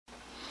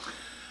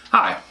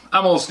Hi,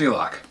 I'm Old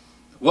Sneelock.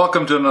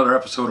 Welcome to another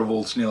episode of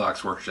Old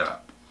Sneelock's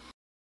Workshop.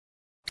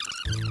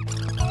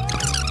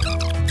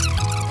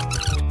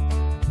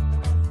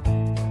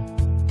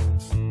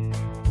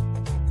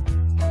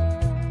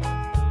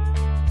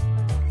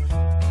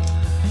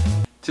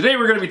 Today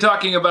we're going to be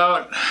talking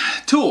about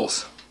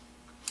tools.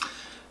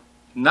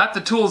 Not the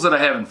tools that I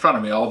have in front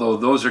of me, although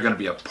those are going to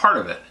be a part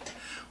of it.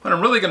 What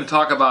I'm really going to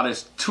talk about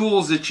is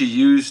tools that you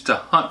use to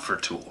hunt for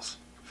tools.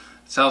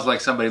 It sounds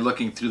like somebody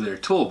looking through their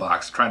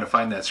toolbox trying to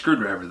find that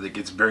screwdriver that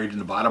gets buried in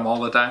the bottom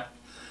all the time.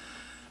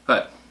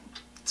 But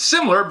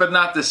similar, but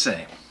not the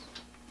same.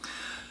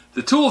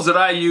 The tools that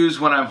I use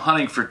when I'm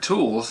hunting for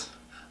tools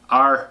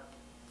are,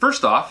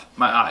 first off,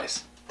 my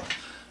eyes.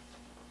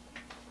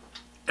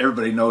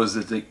 Everybody knows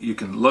that you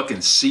can look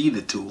and see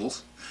the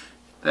tools.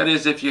 That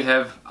is, if you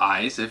have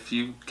eyes, if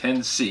you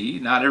can see.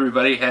 Not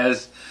everybody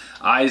has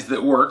eyes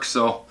that work,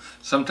 so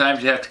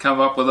sometimes you have to come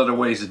up with other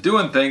ways of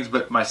doing things,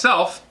 but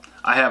myself,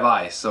 I have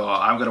eyes, so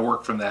I'm going to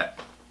work from that.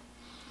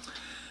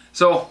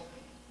 So,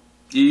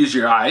 you use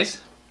your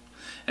eyes,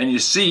 and you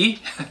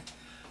see,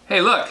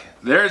 hey look,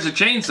 there's a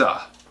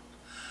chainsaw.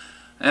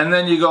 And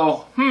then you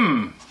go,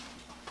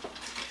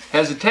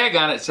 has a tag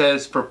on it,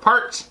 says, for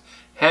parts,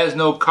 has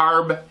no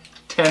carb,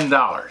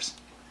 $10.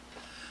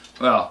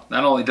 Well,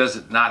 not only does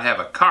it not have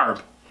a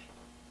carb,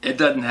 it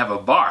doesn't have a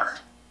bar.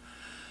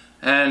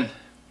 And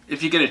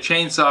if you get a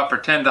chainsaw for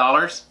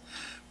 $10,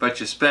 but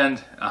you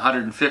spend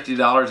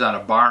 $150 on a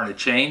bar and a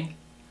chain,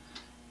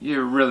 you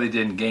really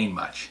didn't gain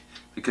much.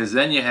 Because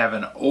then you have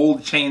an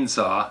old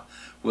chainsaw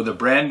with a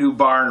brand new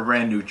bar and a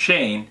brand new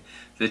chain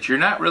that you're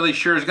not really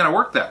sure is going to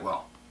work that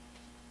well.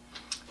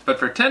 But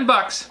for 10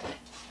 bucks,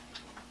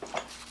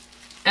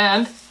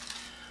 and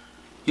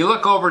you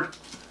look over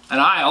an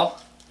aisle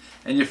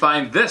and you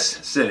find this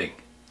sitting.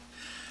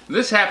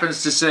 This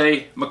happens to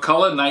say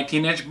McCulloch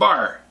 19-inch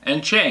bar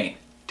and chain,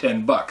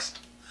 10 bucks.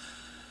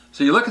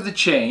 So you look at the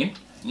chain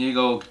and you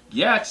go,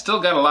 yeah, it's still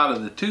got a lot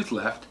of the tooth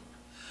left,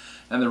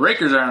 and the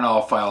rakers aren't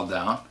all filed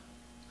down.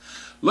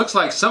 Looks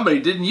like somebody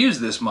didn't use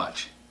this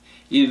much.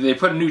 Either they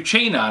put a new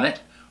chain on it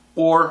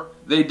or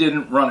they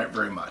didn't run it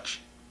very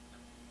much.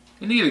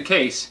 In either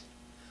case,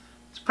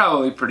 it's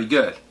probably pretty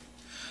good.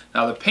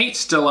 Now the paint's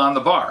still on the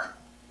bar.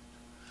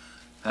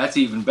 That's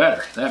even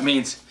better. That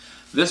means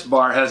this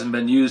bar hasn't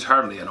been used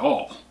hardly at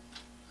all.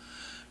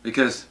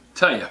 Because,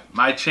 tell you,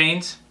 my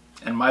chains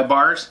and my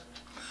bars,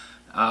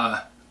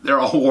 they're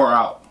all wore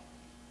out.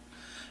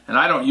 And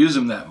I don't use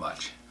them that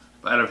much.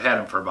 But I've had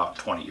them for about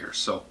 20 years.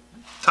 So,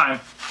 time,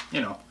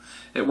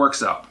 it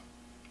works out.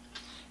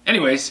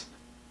 Anyways,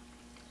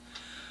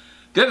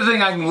 the other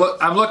thing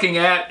I'm looking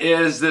at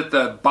is that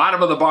the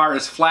bottom of the bar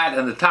is flat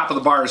and the top of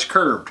the bar is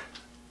curved.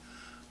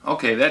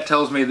 Okay, that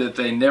tells me that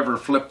they never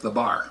flipped the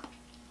bar.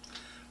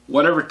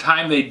 Whatever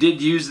time they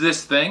did use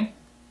this thing,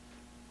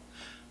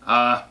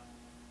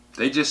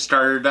 they just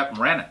started it up and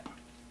ran it.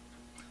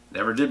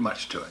 Never did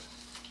much to it.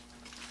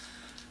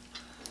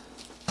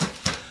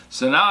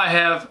 So now I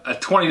have a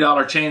 $20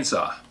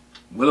 chainsaw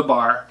with a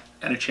bar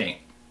and a chain.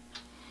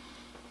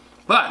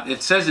 But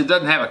it says it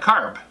doesn't have a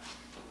carb.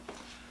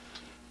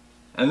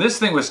 And this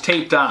thing was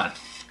taped on.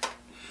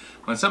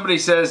 When somebody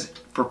says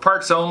for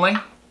parts only,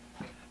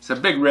 it's a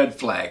big red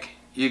flag.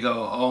 You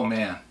go, oh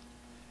man,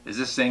 is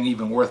this thing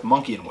even worth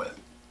monkeying with?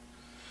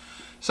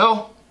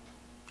 So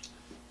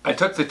I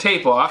took the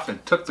tape off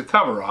and took the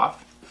cover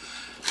off.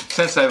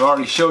 Since I've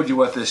already showed you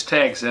what this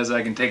tag says,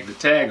 I can take the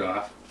tag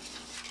off.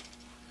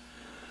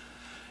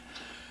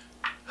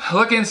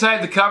 Look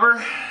inside the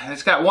cover,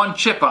 it's got one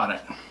chip on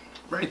it,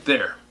 right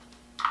there.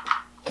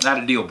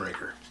 Not a deal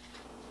breaker.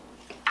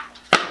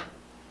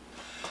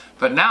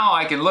 But now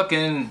I can look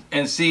in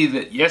and see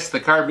that yes,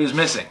 the carb is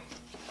missing.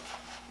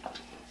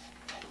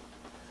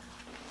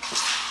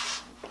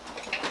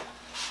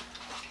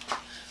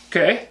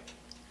 Okay,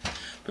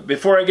 but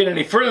before I get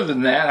any further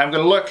than that, I'm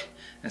going to look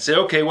and say,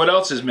 okay, what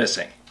else is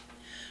missing?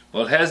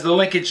 Well, it has the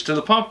linkage to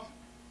the pump,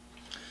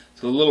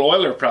 so the little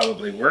oiler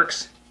probably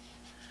works.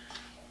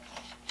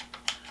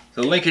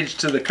 The linkage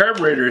to the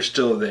carburetor is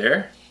still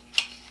there.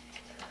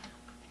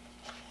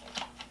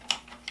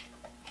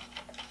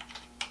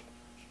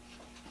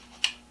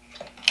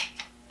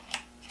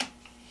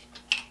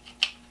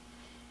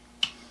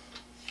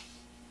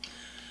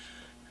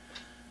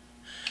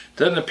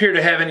 Doesn't appear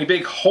to have any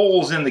big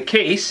holes in the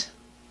case.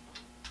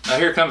 Now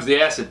here comes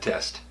the acid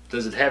test.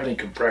 Does it have any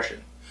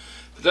compression?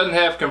 If it doesn't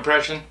have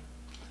compression,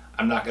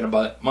 I'm not going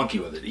to monkey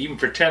with it. Even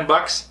for 10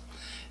 bucks,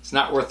 it's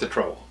not worth the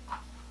trouble.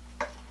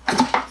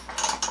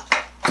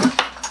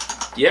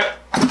 Yep,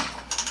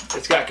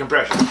 it's got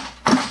compression.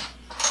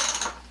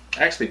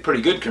 Actually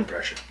pretty good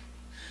compression.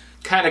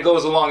 Kind of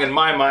goes along in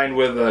my mind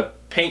with the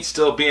paint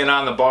still being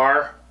on the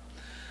bar.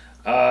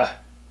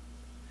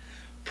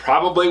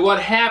 Probably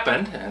what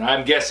happened, and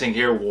I'm guessing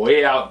here,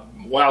 way out,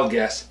 wild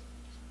guess.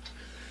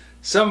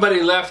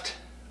 Somebody left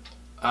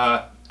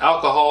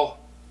alcohol,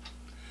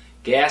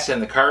 gas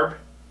in the carb,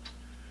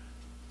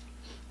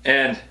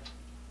 and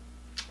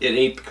it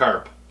ate the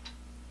carb.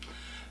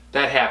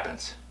 That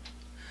happens.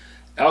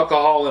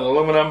 alcohol and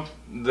aluminum,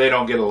 they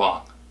don't get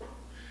along.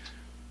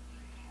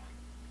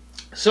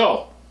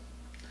 So,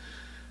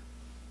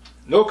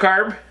 no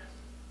carb.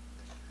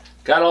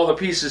 Got all the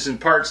pieces and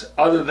parts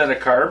other than a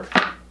carb.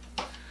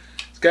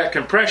 It's got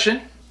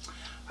compression.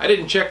 I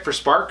didn't check for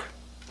spark,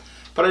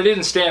 but I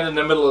didn't stand in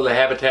the middle of the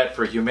Habitat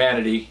for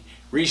Humanity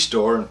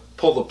restore and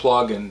pull the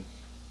plug and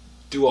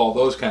do all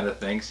those kind of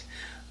things.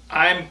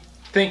 I'm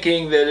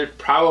thinking that it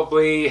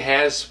probably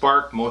has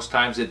spark. Most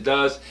times it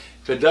does.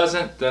 If it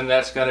doesn't, then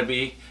that's going to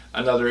be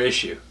another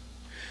issue.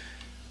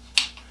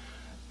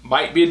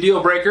 Might be a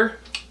deal breaker.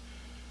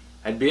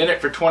 I'd be in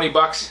it for 20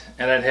 bucks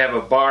and I'd have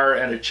a bar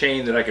and a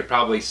chain that I could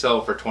probably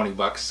sell for 20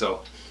 bucks,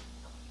 so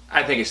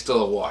I think it's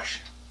still a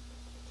wash.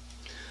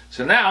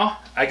 So now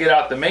I get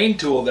out the main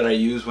tool that I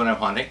use when I'm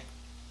hunting,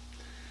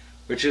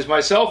 which is my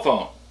cell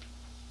phone.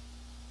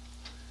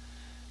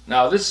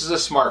 Now this is a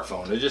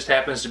smartphone. It just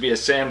happens to be a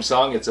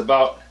Samsung. It's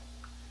about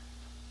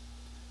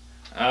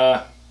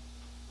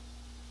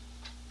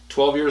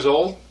 12 years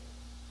old.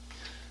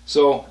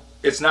 So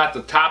it's not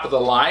the top of the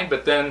line,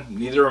 but then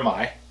neither am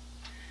I.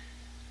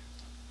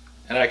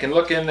 And I can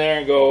look in there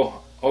and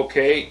go,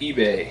 okay,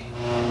 eBay.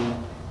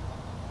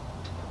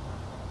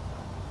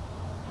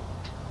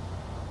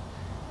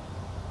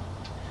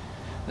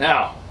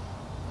 Now,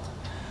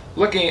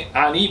 looking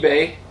on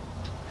eBay,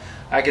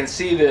 I can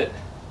see that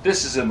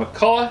this is a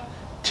McCulloch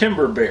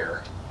Timber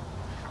Bear.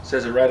 It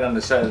says it right on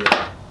the side of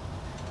the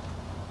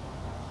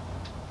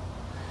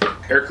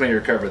air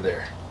cleaner cover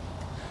there.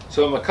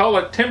 So a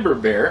McCulloch Timber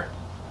Bear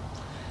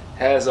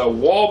has a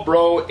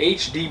Walbro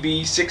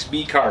HDB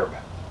 6B carb.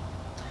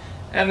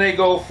 And they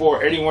go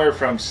for anywhere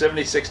from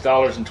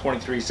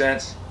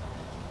 $76.23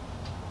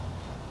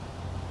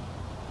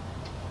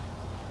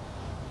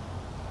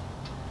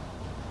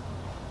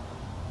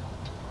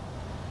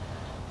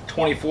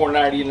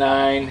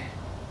 $24.99.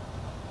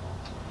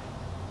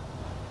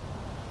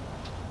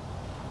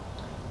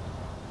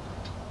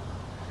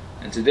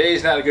 And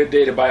today's not a good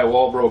day to buy a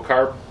Walbro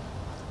carb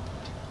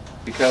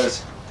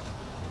because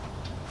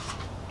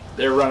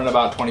they're running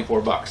about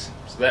 24 bucks.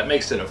 So that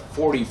makes it a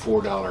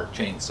 $44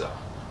 chainsaw.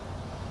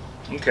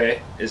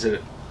 Okay, is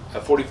it a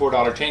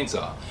 $44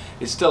 chainsaw?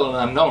 It's still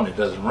an unknown. It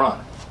doesn't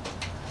run.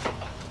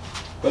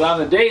 But on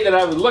the day that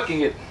I was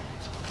looking at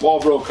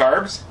Walbro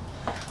carbs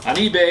on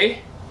eBay,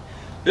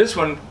 this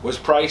one was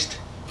priced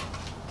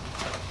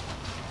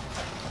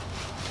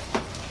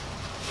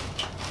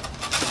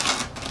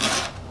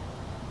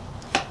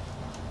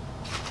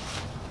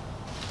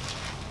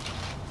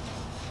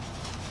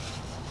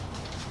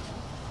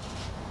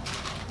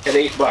at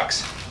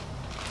 $8.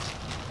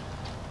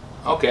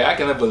 Okay, I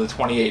can live with a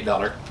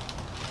 $28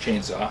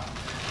 chainsaw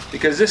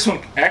because this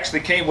one actually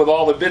came with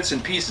all the bits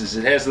and pieces.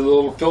 It has the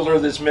little filter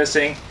that's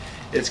missing.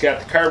 It's got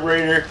the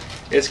carburetor.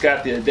 It's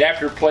got the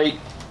adapter plate.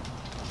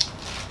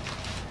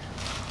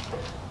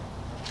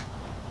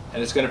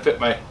 And it's going to fit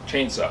my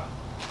chainsaw.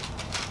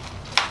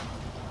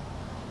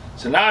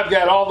 So now I've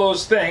got all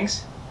those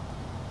things,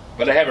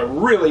 but I have a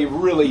really,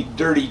 really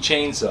dirty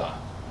chainsaw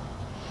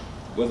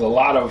with a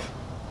lot of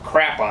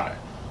crap on it.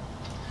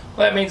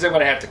 Well, that means I'm going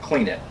to have to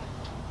clean it.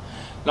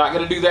 Not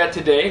going to do that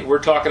today. We're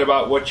talking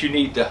about what you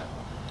need to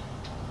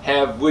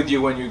have with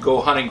you when you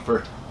go hunting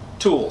for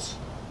tools.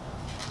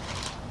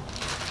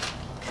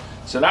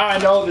 So now I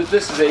know that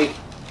this is a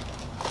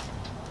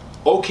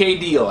okay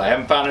deal. I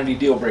haven't found any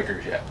deal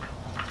breakers yet.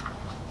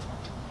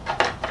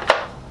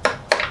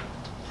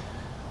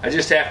 I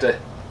just have to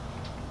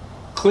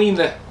clean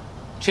the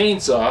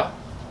chainsaw,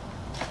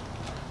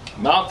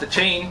 mount the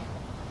chain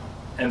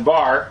and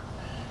bar,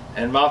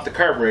 and mount the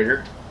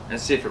carburetor and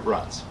see if it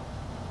runs.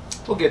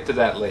 We'll get to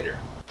that later.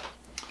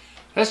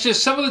 That's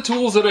just some of the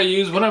tools that I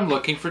use when I'm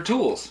looking for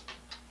tools.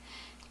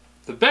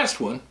 The best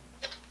one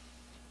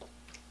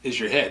is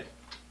your head.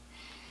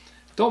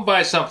 Don't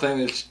buy something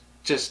that's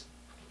just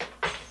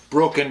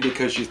broken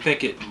because you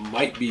think it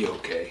might be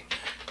okay.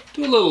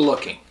 Do a little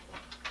looking.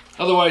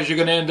 Otherwise you're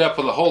going to end up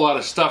with a whole lot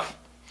of stuff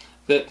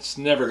that's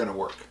never going to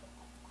work.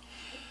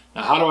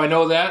 Now how do I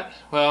know that?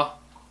 Well,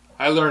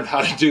 I learned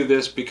how to do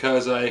this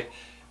because I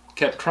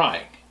kept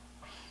trying.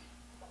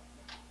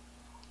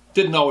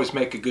 Didn't always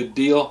make a good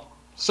deal.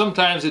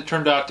 Sometimes it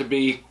turned out to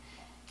be,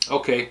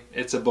 okay,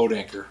 it's a boat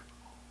anchor.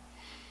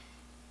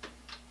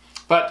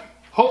 But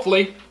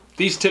hopefully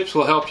these tips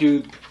will help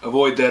you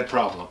avoid that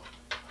problem.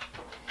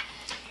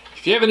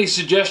 If you have any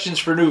suggestions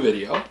for a new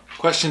video,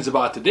 questions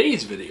about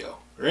today's video,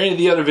 or any of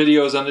the other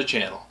videos on the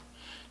channel,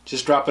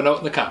 just drop a note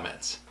in the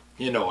comments.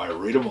 You know I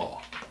read them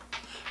all.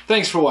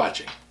 Thanks for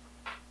watching.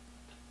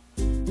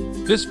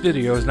 This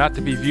video is not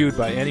to be viewed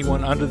by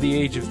anyone under the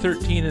age of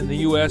 13 in the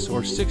U.S.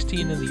 or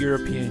 16 in the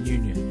European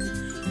Union,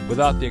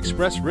 without the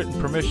express written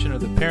permission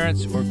of the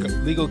parents or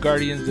legal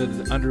guardians of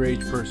the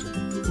underage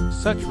person.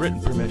 Such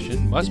written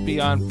permission must be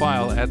on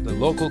file at the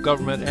local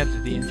government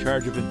entity in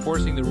charge of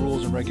enforcing the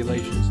rules and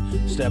regulations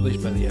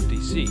established by the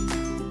FTC.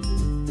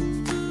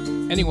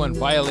 Anyone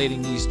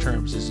violating these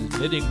terms is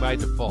admitting by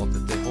default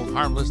that they hold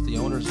harmless the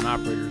owners and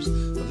operators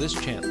of this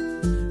channel.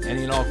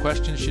 Any and all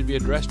questions should be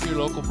addressed to your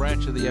local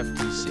branch of the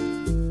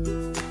FTC.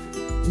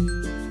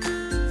 you.